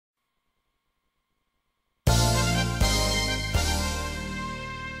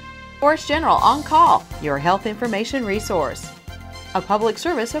Forest General On Call, your health information resource. A public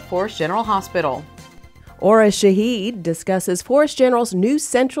service of Forest General Hospital. Ora Shahid discusses Forest General's new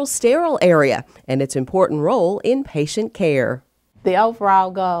central sterile area and its important role in patient care. The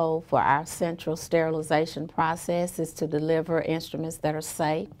overall goal for our central sterilization process is to deliver instruments that are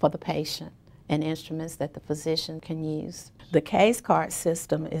safe for the patient and instruments that the physician can use. The case card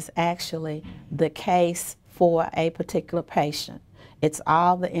system is actually the case for a particular patient. It's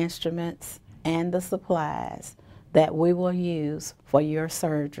all the instruments and the supplies that we will use for your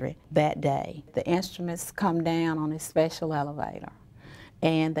surgery that day. The instruments come down on a special elevator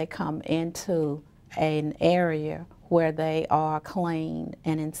and they come into an area where they are cleaned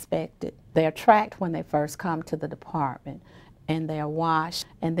and inspected. They are tracked when they first come to the department, and they are washed,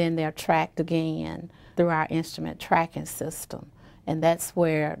 and then they're tracked again through our instrument tracking system. And that's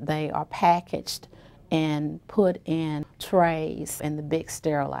where they are packaged and put in trays in the big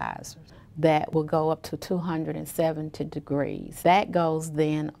sterilizers that will go up to 270 degrees. That goes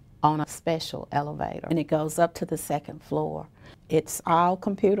then on a special elevator, and it goes up to the second floor. It's all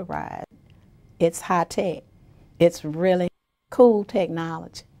computerized. It's high tech. It's really cool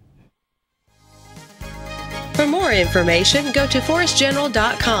technology. For more information, go to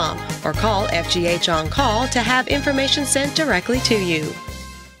forestgeneral.com or call FGH On Call to have information sent directly to you.